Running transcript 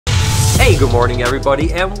Hey, good morning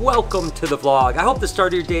everybody, and welcome to the vlog. I hope the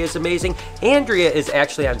start of your day is amazing. Andrea is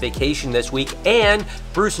actually on vacation this week, and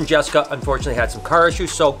Bruce and Jessica unfortunately had some car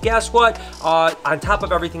issues, so guess what? On top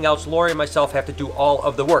of everything else, Lori and myself have to do all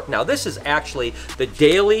of the work. Now, this is actually the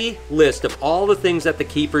daily list of all the things that the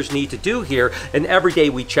keepers need to do here, and every day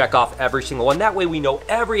we check off every single one. That way we know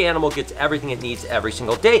every animal gets everything it needs every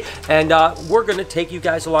single day, and we're gonna take you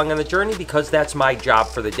guys along on the journey because that's my job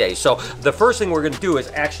for the day. So the first thing we're gonna do is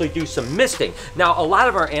actually do some misting. Now, a lot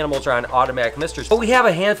of our animals are on automatic misters, but we have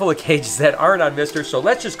a handful of cages that aren't on misters, so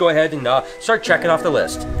let's just go ahead and start checking off the list.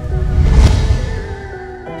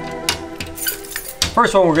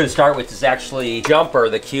 First one we're going to start with is actually Jumper,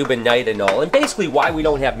 the Cuban Night Anole. And basically why we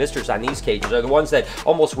don't have misters on these cages are the ones that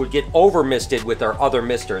almost would get over misted with our other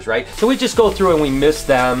misters, right? So we just go through and we mist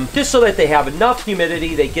them just so that they have enough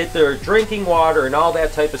humidity, they get their drinking water and all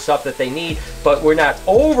that type of stuff that they need, but we're not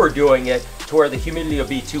overdoing it to where the humidity will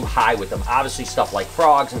be too high with them. Obviously stuff like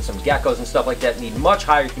frogs and some geckos and stuff like that need much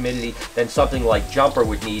higher humidity than something like Jumper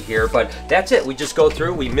would need here, but that's it. We just go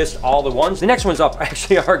through, we mist all the ones. The next ones up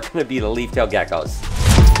actually are going to be the leaf-tailed geckos.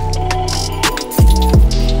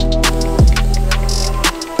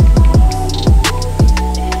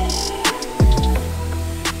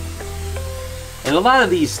 And a lot of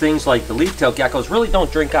these things like the leaf-tailed geckos really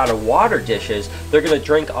don't drink out of water dishes. They're going to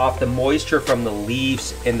drink off the moisture from the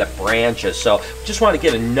leaves and the branches. So just want to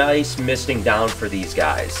get a nice misting down for these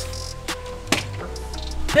guys.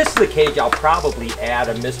 This is the cage I'll probably add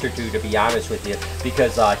a mist or two, to be honest with you,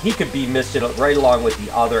 because he could be misted right along with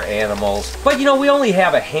the other animals. But you know, we only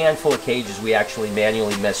have a handful of cages we actually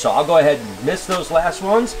manually mist, so I'll go ahead and mist those last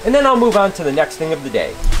ones, and then I'll move on to the next thing of the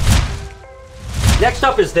day. Next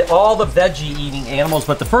up is all the veggie eating animals,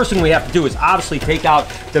 but the first thing we have to do is obviously take out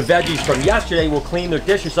the veggies from yesterday. We'll clean their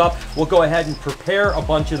dishes up. We'll go ahead and prepare a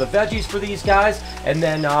bunch of the veggies for these guys, and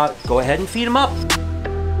then go ahead and feed them up.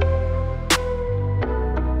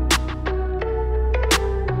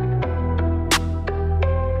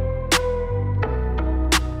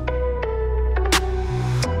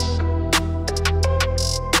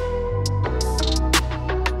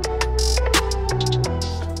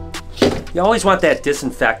 You always want that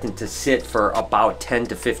disinfectant to sit for about 10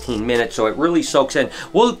 to 15 minutes so it really soaks in.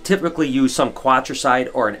 We'll typically use some quatricide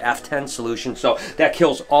or an F10 solution, so that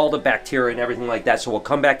kills all the bacteria and everything like that. So we'll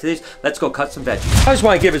come back to these. Let's go cut some veggies. I just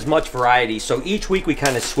want to give as much variety, so each week we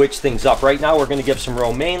kind of switch things up. Right now we're going to give some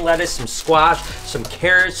romaine lettuce, some squash, some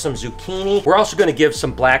carrots, some zucchini. We're also going to give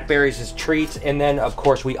some blackberries as treats, and then of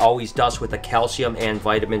course we always dust with a calcium and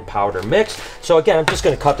vitamin powder mix. So again, I'm just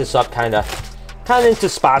going to cut this up kind of into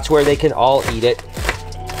spots where they can all eat it.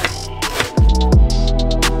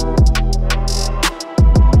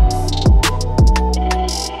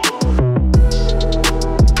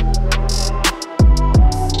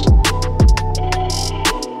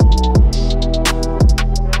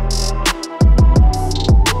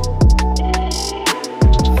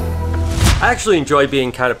 I actually enjoy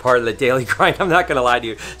being kind of part of the daily grind, I'm not gonna lie to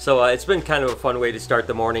you. So it's been kind of a fun way to start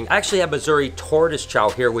the morning. I actually have Missouri tortoise chow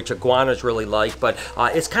here, which iguanas really like, but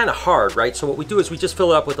it's kind of hard, right? So what we do is we just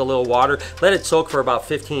fill it up with a little water, let it soak for about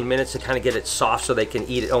 15 minutes to kind of get it soft so they can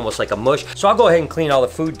eat it almost like a mush. So I'll go ahead and clean all the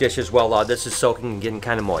food dishes while this is soaking and getting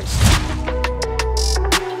kind of moist.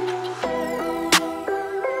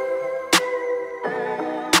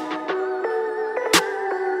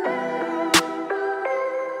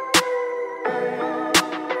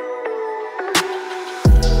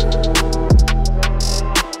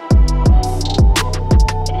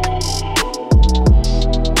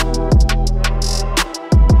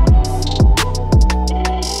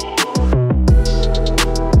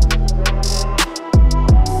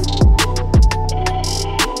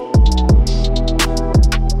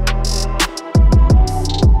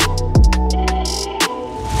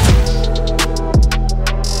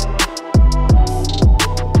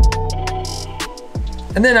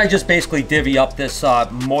 And then I just basically divvy up this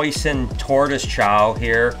moistened tortoise chow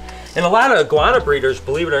here. And a lot of iguana breeders,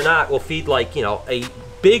 believe it or not, will feed like, you know, a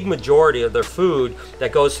big majority of their food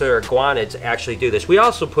that goes to their iguanids actually do this. We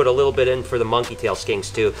also put a little bit in for the monkey tail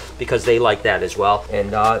skinks too, because they like that as well.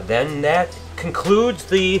 And then that concludes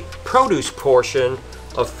the produce portion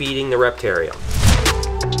of feeding the Reptarium.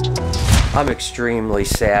 I'm extremely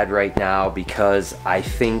sad right now because I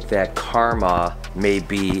think that Karma may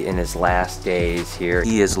be in his last days here.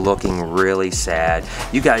 He is looking really sad.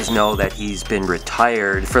 You guys know that he's been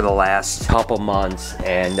retired for the last couple months,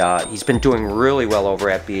 and he's been doing really well over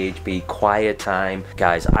at BHB. Quiet time.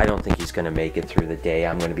 Guys, I don't think he's gonna make it through the day.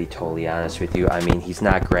 I'm gonna be totally honest with you. I mean, he's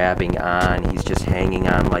not grabbing on. He's just hanging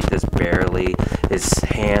on like this barely. His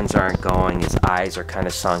hands aren't going. His eyes are kind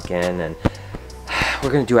of sunk in, and we're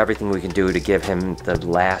gonna do everything we can do to give him the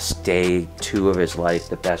last day, 2 of his life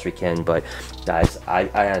the best we can. But guys, I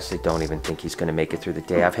honestly don't even think he's gonna make it through the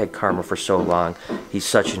day. I've had Karma for so long. He's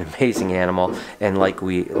such an amazing animal, and like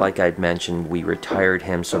I'd mentioned, we retired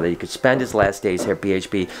him so that he could spend his last days here at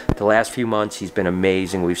BHB. The last few months he's been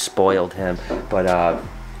amazing. We've spoiled him, but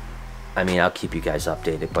I mean, I'll keep you guys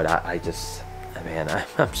updated. But man,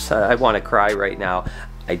 I'm sorry. I want to cry right now.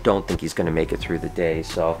 I don't think he's gonna make it through the day,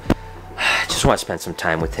 so I just want to spend some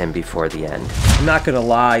time with him before the end. I'm not gonna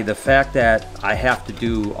lie, the fact that I have to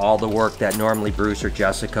do all the work that normally Bruce or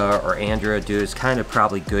Jessica or Andrea do is kind of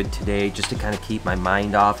probably good today, just to kind of keep my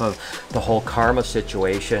mind off of the whole Karma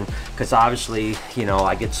situation, because obviously, you know,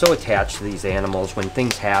 I get so attached to these animals. When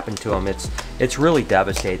things happen to them, it's really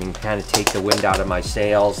devastating, to kind of take the wind out of my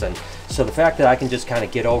sails. And so the fact that I can just kind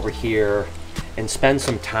of get over here and spend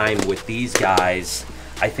some time with these guys,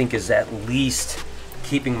 I think is at least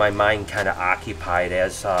keeping my mind kind of occupied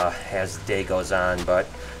as the day goes on. But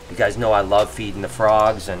you guys know I love feeding the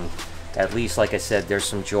frogs, and at least, like I said, there's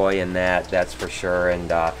some joy in that, that's for sure. And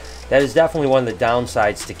that is definitely one of the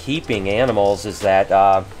downsides to keeping animals, is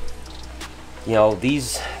that you know, the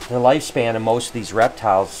lifespan of most of these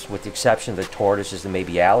reptiles, with the exception of the tortoises and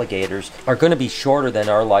maybe alligators, are going to be shorter than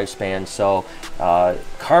our lifespan. So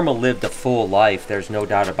Karma lived a full life, there's no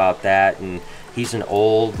doubt about that, and he's an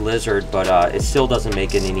old lizard, but it still doesn't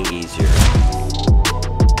make it any easier.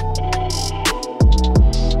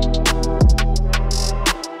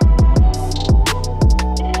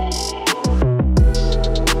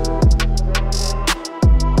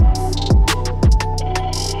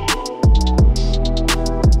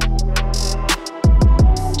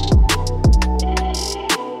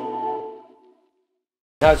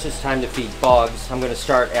 Now it's just time to feed bugs. I'm going to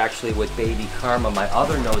start actually with baby Karma, my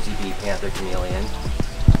other nosy bee Panther chameleon.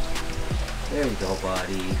 There you go,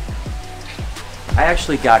 buddy. I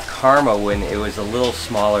actually got Karma when it was a little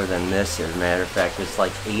smaller than this, as a matter of fact. It's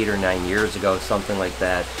like 8 or 9 years ago, something like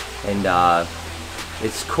that. And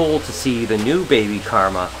it's cool to see the new baby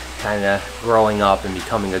Karma kind of growing up and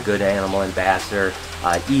becoming a good animal ambassador,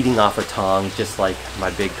 eating off a tongue just like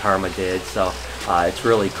my big Karma did. So it's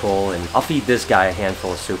really cool, and I'll feed this guy a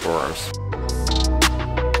handful of superworms.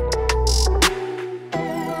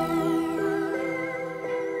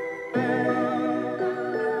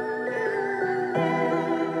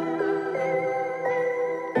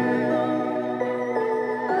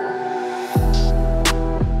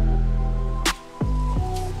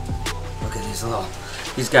 Look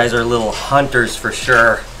at these guys are little hunters for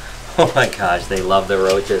sure. Oh my gosh, they love the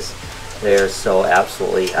roaches. They're so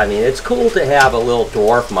absolutely, I mean, it's cool to have a little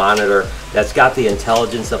dwarf monitor that's got the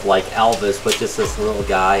intelligence of like Elvis, but just this little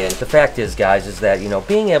guy. And the fact is, guys, is that, you know,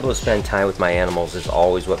 being able to spend time with my animals is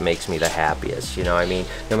always what makes me the happiest. You know, I mean,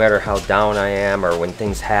 no matter how down I am or when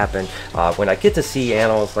things happen, when I get to see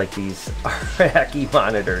animals like these Iraqi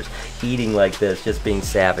monitors eating like this, just being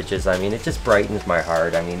savages, I mean, it just brightens my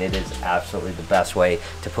heart. I mean, it is absolutely the best way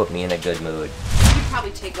to put me in a good mood. You'd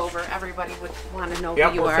probably take over. Everybody would want to know who you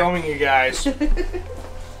are. Yep, we're filming you guys.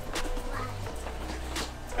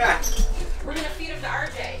 We're going to feed him to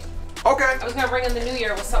RJ. Okay. I was going to bring him the new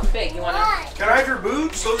year with something big. You want to? Can I have your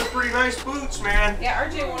boots? Those are pretty nice boots, man. Yeah,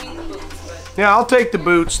 RJ won't eat the boots, but... Yeah, I'll take the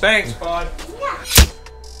boots. Thanks, bud. Yeah.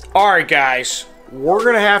 Alright, guys. We're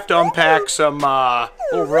going to have to unpack some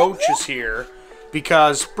little roaches here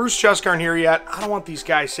because Bruce and Jessica aren't here yet. I don't want these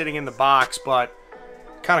guys sitting in the box, but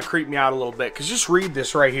kind of creep me out a little bit, because just read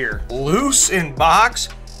this right here. Loose in box.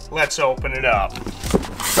 Let's open it up.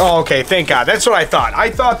 Oh, okay, thank God. That's what I thought.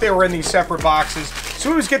 I thought they were in these separate boxes. So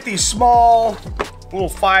we always get these small little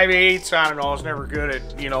 5/8. I don't know, I was never good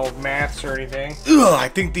at, you know, maths or anything. Ugh, I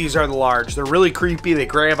think these are the large. They're really creepy. They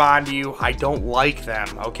grab onto you. I don't like them,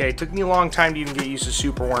 okay? It took me a long time to even get used to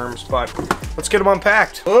superworms, but let's get them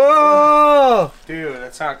unpacked. Oh, dude,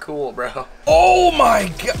 that's not cool, bro. Oh my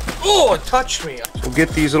God. Oh, it touched me. We'll get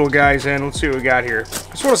these little guys in. Let's see what we got here.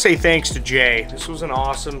 I just want to say thanks to Jay. This was an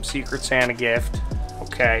awesome Secret Santa gift.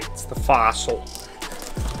 Okay, it's the fossil.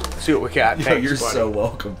 Let's see what we got. Yo, thanks, you're buddy. so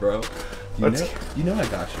welcome, bro. You know I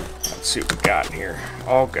got you. Let's see what we got in here.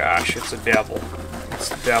 Oh gosh, it's a devil. It's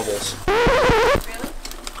the devils. Really?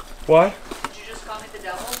 What? Did you just call me the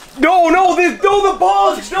devil? No, the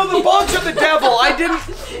bugs! No, the bugs are the devil! I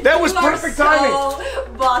didn't... That was perfect timing. So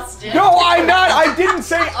busted. No, I'm not. I didn't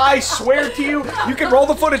say I swear to you. You can roll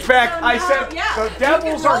the footage back. I said the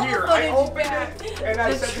devils are here. I opened it and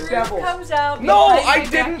I said the devils. Comes out. No, I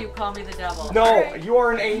didn't. You call me the devil. No, you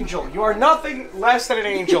are an angel. You are nothing less than an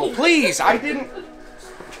angel. Please, I didn't.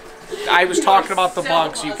 I was talking about the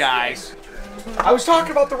bugs, you guys. I was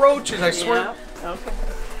talking about the roaches, I swear. Yeah. Okay.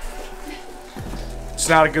 It's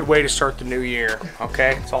not a good way to start the new year,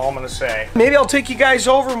 okay? That's all I'm gonna say. Maybe I'll take you guys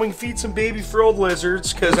over and we can feed some baby frilled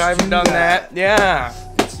lizards, because I haven't done that. Yeah.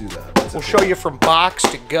 Let's do that. We'll show you from box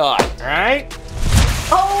to gut, alright?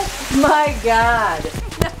 Oh my God.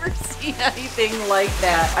 Never seen anything like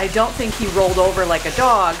that. I don't think he rolled over like a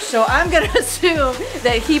dog, so I'm gonna assume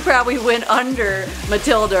that he probably went under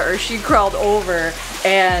Matilda or she crawled over,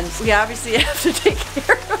 and we obviously have to take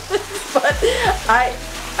care of this, but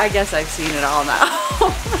I guess I've seen it all now. All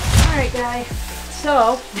right, guy.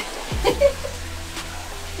 So,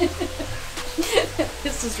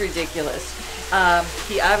 this is ridiculous.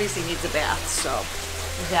 He obviously needs a bath, so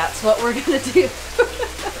that's what we're gonna do.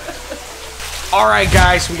 All right,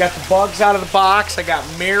 guys, we got the bugs out of the box. I got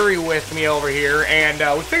Mary with me over here, and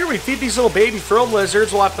we figured we'd feed these little baby frilled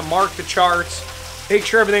lizards. We'll have to mark the charts, make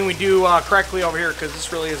sure everything we do correctly over here, because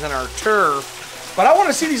this really isn't our turf. But I want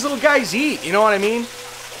to see these little guys eat, you know what I mean?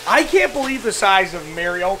 I can't believe the size of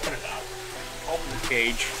Mary. Open it up. Open the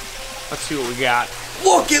cage. Let's see what we got.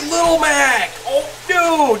 Look at Little Mac! Oh,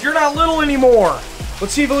 dude, you're not little anymore.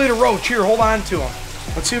 Let's see if he'll eat a roach. Here, hold on to him.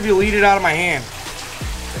 Let's see if he'll eat it out of my hand.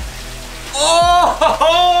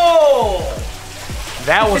 Oh!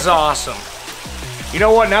 That was awesome. You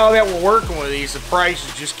know what? Now that we're working with these, the price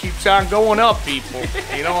just keeps on going up, people.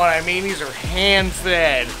 You know what I mean? These are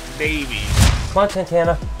hand-fed babies. Come on,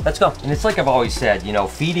 Santana, let's go. And it's like I've always said, you know,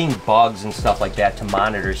 feeding bugs and stuff like that to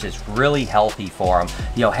monitors is really healthy for them.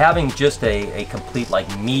 You know, having just a complete like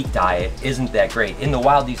meat diet isn't that great. In the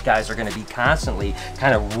wild, these guys are gonna be constantly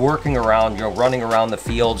kind of working around, you know, running around the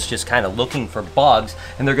fields, just kind of looking for bugs,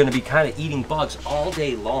 and they're gonna be kind of eating bugs all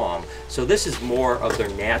day long. So this is more of their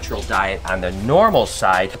natural diet on the normal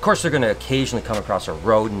side. Of course, they're gonna occasionally come across a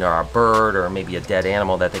rodent or a bird or maybe a dead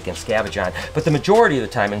animal that they can scavenge on. But the majority of the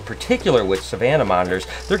time, in particular with savanna monitors,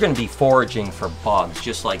 they're going to be foraging for bugs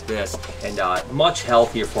just like this, and much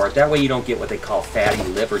healthier for it. That way you don't get what they call fatty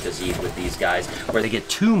liver disease with these guys, where they get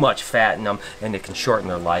too much fat in them and it can shorten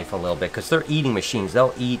their life a little bit, because they're eating machines.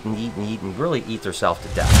 They'll eat and eat and eat and really eat themselves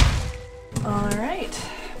to death. All right,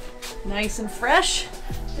 nice and fresh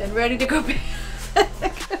and ready to go back.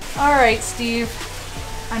 All right, Steve,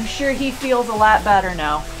 I'm sure he feels a lot better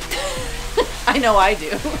now. I know I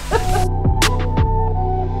do.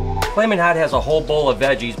 Flamin' Hot has a whole bowl of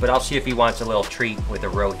veggies, but I'll see if he wants a little treat with a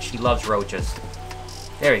roach. He loves roaches.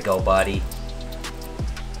 There you go, buddy.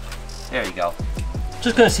 There you go.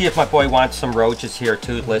 Just gonna see if my boy wants some roaches here,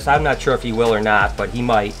 Toothless. I'm not sure if he will or not, but he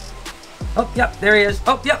might. Oh, yep, there he is.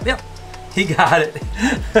 Oh, yep. He got it.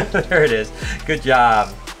 There it is. Good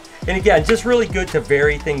job. And again, just really good to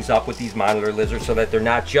vary things up with these monitor lizards so that they're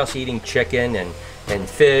not just eating chicken and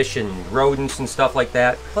fish and rodents and stuff like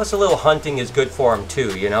that. Plus a little hunting is good for them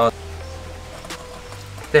too, you know.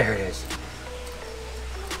 There it is.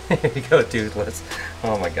 There you go, Toothless.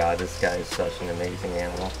 Oh my God, this guy is such an amazing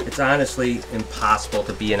animal. It's honestly impossible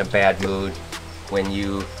to be in a bad mood when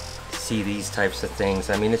you see these types of things.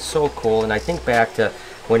 I mean, it's so cool. And I think back to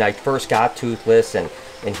when I first got Toothless and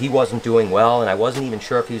he wasn't doing well, and I wasn't even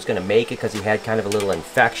sure if he was going to make it because he had kind of a little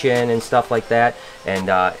infection and stuff like that. And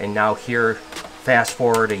now here, fast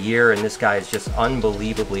forward a year, and this guy is just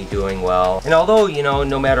unbelievably doing well. And although, you know,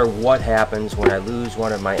 no matter what happens when I lose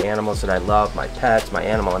one of my animals that I love, my pets, my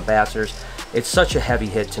animal ambassadors, it's such a heavy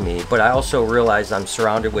hit to me. But I also realize I'm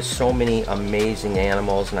surrounded with so many amazing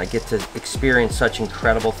animals, and I get to experience such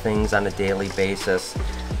incredible things on a daily basis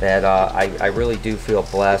that I really do feel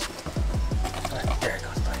blessed. There it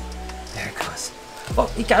goes, buddy. There it goes. Oh,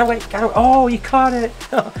 he got away, Oh, he caught it.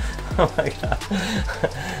 Oh my God.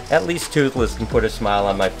 At least Toothless can put a smile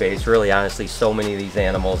on my face. Really, honestly, so many of these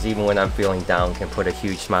animals, even when I'm feeling down, can put a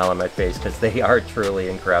huge smile on my face because they are truly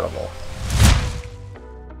incredible.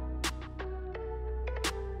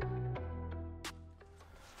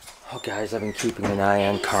 Oh guys, I've been keeping an eye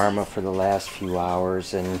on Karma for the last few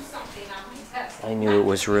hours, and I knew it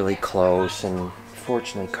was really close, and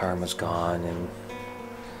fortunately Karma's gone. And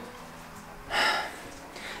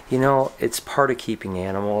you know, it's part of keeping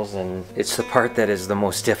animals, and it's the part that is the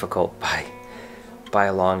most difficult by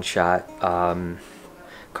a long shot.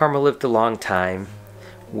 Karma lived a long time.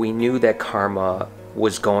 We knew that Karma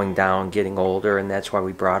was going down, getting older, and that's why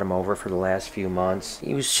we brought him over for the last few months.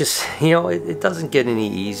 He was just, you know, it doesn't get any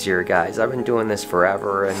easier, guys. I've been doing this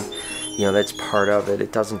forever, and, you know, that's part of it.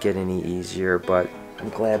 It doesn't get any easier, but I'm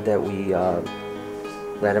glad that we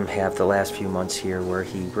let him have the last few months here where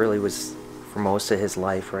he really was, for most of his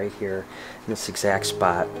life, right here in this exact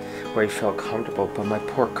spot where he felt comfortable. But my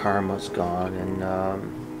poor Karma's gone, and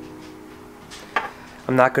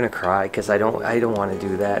I'm not gonna cry because I don't want to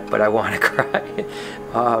do that, but I want to cry.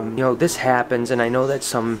 You know, this happens, and I know that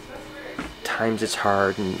sometimes it's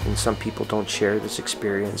hard, and some people don't share this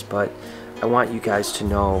experience, but I want you guys to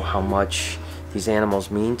know how much these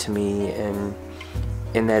animals mean to me, and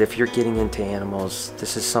that if you're getting into animals,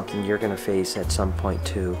 this is something you're gonna face at some point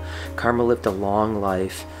too. Karma lived a long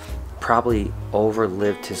life, probably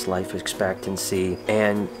overlived his life expectancy,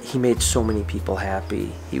 and he made so many people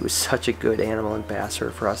happy. He was such a good animal ambassador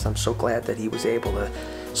for us. I'm so glad that he was able to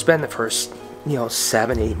spend the first, you know,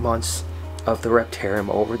 7-8 months of the Reptarium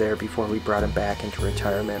over there before we brought him back into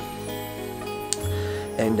retirement.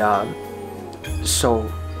 And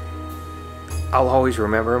so I'll always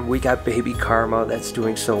remember him. We got baby Karma that's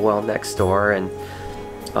doing so well next door, and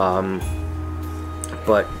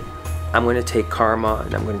but I'm going to take Karma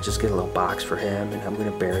and I'm going to just get a little box for him, and I'm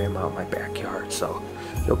going to bury him out in my backyard, so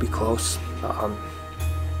he'll be close.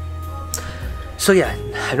 So yeah,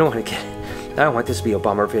 I don't want this to be a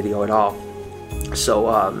bummer video at all. So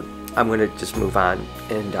I'm going to just move on,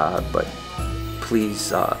 and but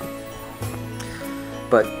please,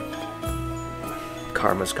 but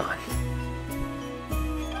Karma's gone.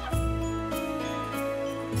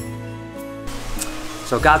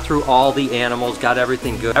 So got through all the animals, got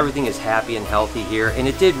everything good. Everything is happy and healthy here, and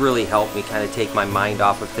it did really help me kind of take my mind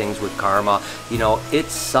off of things with Karma. You know, it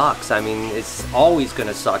sucks. I mean, it's always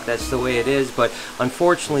gonna suck. That's the way it is, but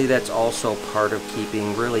unfortunately that's also part of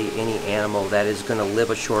keeping really any animal that is gonna live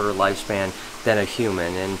a shorter lifespan than a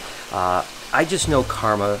human. And I just know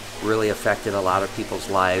Karma really affected a lot of people's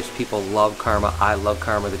lives. People love Karma. I love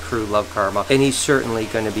Karma. The crew love Karma. And he's certainly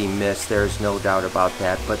going to be missed. There's no doubt about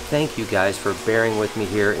that. But thank you guys for bearing with me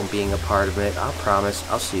here and being a part of it. I'll promise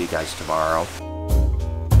I'll see you guys tomorrow.